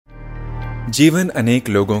जीवन अनेक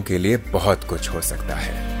लोगों के लिए बहुत कुछ हो सकता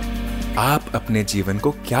है। आप अपने जीवन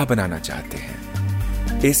को क्या बनाना चाहते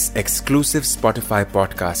हैं? इस एक्सक्लूसिव स्पॉटिफाई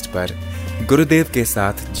पॉडकास्ट पर गुरुदेव के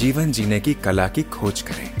साथ जीवन जीने की कला की खोज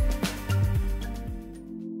करें।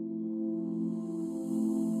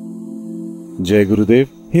 जय गुरुदेव।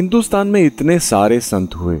 हिंदुस्तान में इतने सारे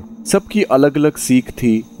संत हुए, सबकी अलग अलग सीख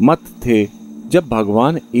थी, मत थे। जब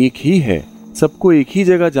भगवान एक ही है, सबको एक ही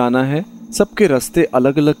जगह जाना है, सबके रास्ते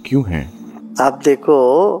अलग अलग क्यों हैं? आप देखो,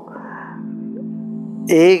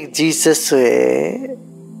 एक जीसस हुए,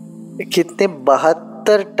 कितने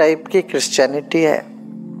 72 टाइप की क्रिश्चियनिटी है।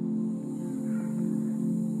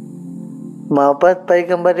 मोहम्मद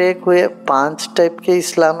पैगंबर एक हुए, 5 टाइप के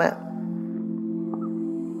इस्लाम है।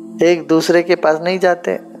 एक दूसरे के पास नहीं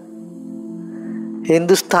जाते।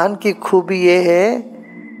 हिंदुस्तान की खूबी ये है,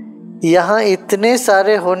 यहाँ इतने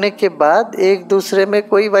सारे होने के बाद एक दूसरे में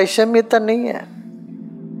कोई वैषम्यता नहीं है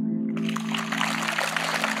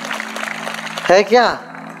क्या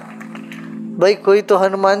भाई? कोई तो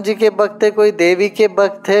हनुमान जी के भक्त है, कोई देवी के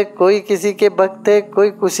भक्त है, कोई किसी के भक्त है, कोई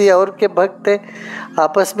किसी और के भक्त है।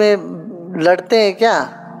 आपस में लड़ते हैं क्या?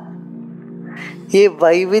 ये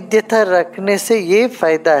वैविध्यता रखने से ये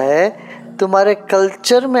फायदा है, तुम्हारे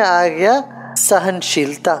कल्चर में आ गया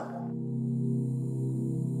सहनशीलता।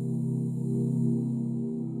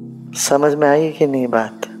 समझ में आई कि नहीं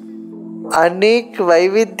बात? अनेक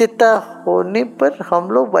वैविध्यता होने पर हम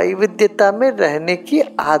लोग वैविध्यता में रहने की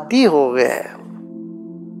आदी हो गए।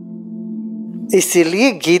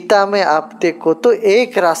 इसीलिए गीता में आप देखो तो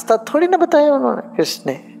एक रास्ता थोड़ी ना बताया उन्होंने,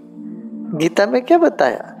 कृष्ण ने गीता में क्या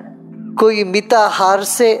बताया? कोई मिताहार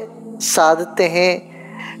से साधते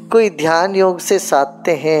हैं, कोई ध्यान योग से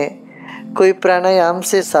साधते हैं, कोई प्राणायाम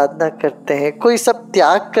से साधना करते हैं, कोई सब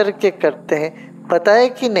त्याग करके करते हैं। पता है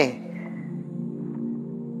कि नहीं?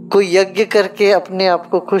 कोई यज्ञ करके अपने आप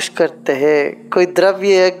को खुश करते हैं, कोई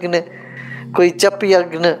द्रव्य यज्ञ, कोई जप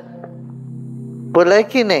यज्ञ, बोला है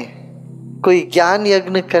कि नहीं? कोई ज्ञान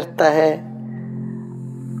यज्ञ करता है।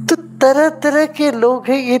 तो तरह तरह के लोग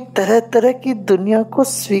हैं। ये तरह तरह की दुनिया को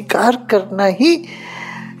स्वीकार करना ही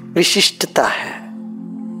विशिष्टता है।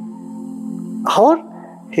 और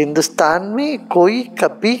हिंदुस्तान में कोई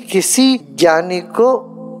कभी किसी ज्ञानी को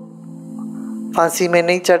फांसी में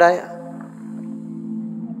नहीं चढ़ाया,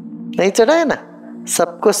 नहीं चढ़ाया ना।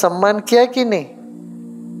 सबको सम्मान किया कि नहीं?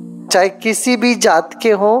 चाहे किसी भी जात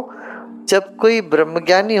के हो, जब कोई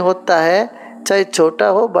ब्रह्मज्ञानी होता है, चाहे छोटा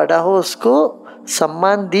हो बड़ा हो, उसको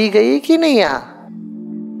सम्मान दी गई कि नहीं? यहाँ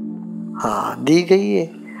हाँ, दी गई है।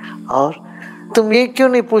 और तुम ये क्यों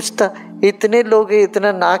नहीं पूछता, इतने लोग हैं,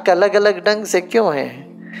 इतना नाक अलग अलग ढंग से क्यों है?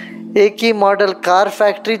 एक ही मॉडल कार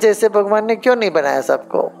फैक्ट्री जैसे भगवान ने क्यों नहीं बनाया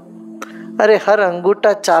सबको? अरे हर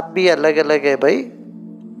अंगूठा छाप भी अलग अलग है भाई,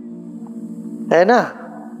 है ना?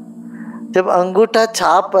 जब अंगूठा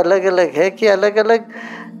छाप अलग अलग है कि अलग अलग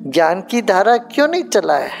ज्ञान की धारा क्यों नहीं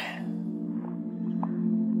चला है?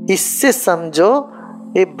 इससे समझो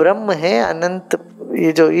ये ब्रह्म है, अनंत,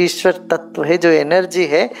 ये जो ईश्वर तत्व है, जो एनर्जी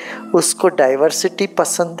है, उसको डाइवर्सिटी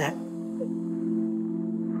पसंद है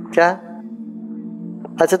क्या?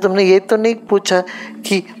 अच्छा, तुमने ये तो नहीं पूछा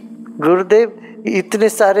कि गुरुदेव इतने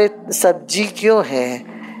सारे सब्जी क्यों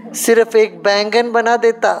हैं? सिर्फ एक बैंगन बना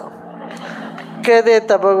देता, कह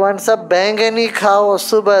देता भगवान सब बैंगन ही खाओ,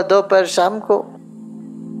 सुबह दोपहर शाम को।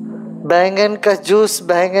 बैंगन का जूस,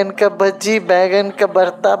 बैंगन का भजी, बैंगन का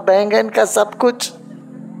भरता, बैंगन का सब कुछ।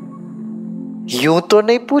 यूं तो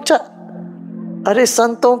नहीं पूछा। अरे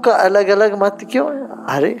संतों का अलग अलग मत क्यों है?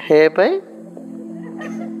 अरे है भाई,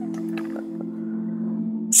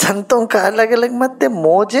 संतों का अलग अलग मत है,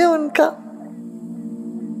 मौज है उनका।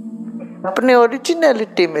 अपने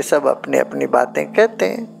ओरिजिनलिटी में सब अपनी अपनी बातें कहते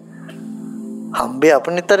हैं। हम भी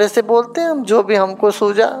अपनी तरह से बोलते हैं, हम जो भी हमको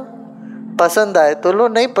सूझा। पसंद आए तो लो,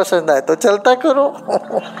 नहीं पसंद आए तो चलता करो।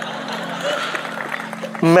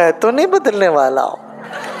 मैं तो नहीं बदलने वाला हूं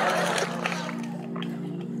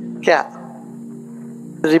क्या?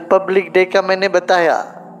 रिपब्लिक डे का मैंने बताया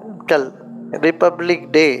कल। रिपब्लिक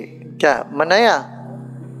डे क्या मनाया?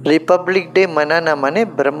 रिपब्लिक डे मनाना माने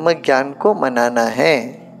ब्रह्म ज्ञान को मनाना है।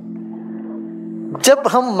 जब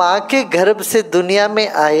हम माँ के गर्भ से दुनिया में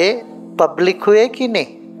आए, पब्लिक हुए कि नहीं?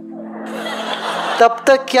 तब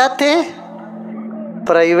तक क्या थे?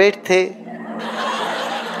 प्राइवेट थे।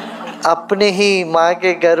 अपने ही माँ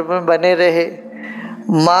के गर्भ में बने रहे।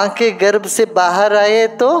 माँ के गर्भ से बाहर आए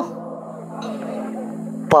तो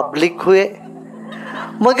पब्लिक हुए,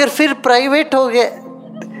 मगर फिर प्राइवेट हो गए।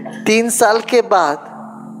 3 साल के बाद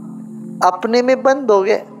अपने में बंद हो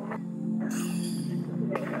गए।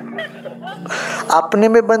 अपने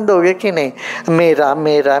में बंद हो गए कि नहीं? मेरा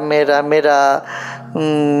मेरा मेरा मेरा,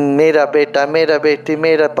 मेरा बेटा, मेरा बेटी,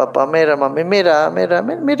 मेरा पापा, मेरा मम्मी, मेरा मेरा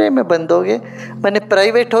मेरे में बंद हो गए। मैंने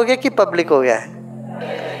प्राइवेट हो गया कि पब्लिक हो गया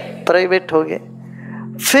है? प्राइवेट हो गए।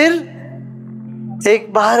 फिर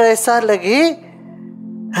एक बार ऐसा लगे,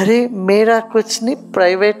 अरे मेरा कुछ नहीं,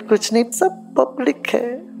 प्राइवेट कुछ नहीं, सब पब्लिक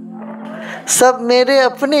है, सब मेरे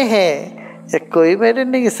अपने हैं, कोई मेरे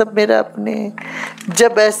नहीं, सब मेरे अपने हैं।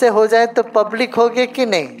 जब ऐसे हो जाए तो पब्लिक हो गए कि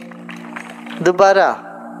नहीं? दोबारा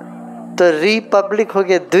तो रिपब्लिक हो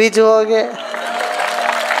गए, द्विज हो गए।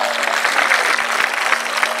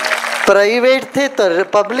 प्राइवेट थे तो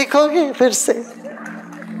रिपब्लिक हो गए फिर से।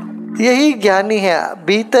 यही ज्ञानी है,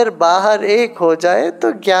 भीतर बाहर एक हो जाए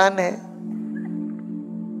तो ज्ञान है।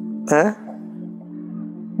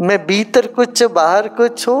 मैं भीतर कुछ बाहर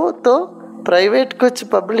कुछ हो तो प्राइवेट कुछ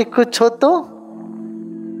पब्लिक कुछ हो तो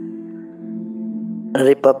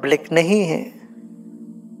रिपब्लिक नहीं है।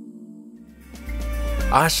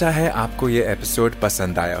 आशा है आपको ये एपिसोड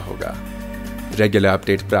पसंद आया होगा। रेगुलर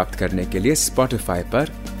अपडेट प्राप्त करने के लिए स्पॉटिफाई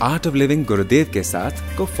पर आर्ट ऑफ लिविंग गुरुदेव के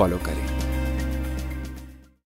साथ को फॉलो करें।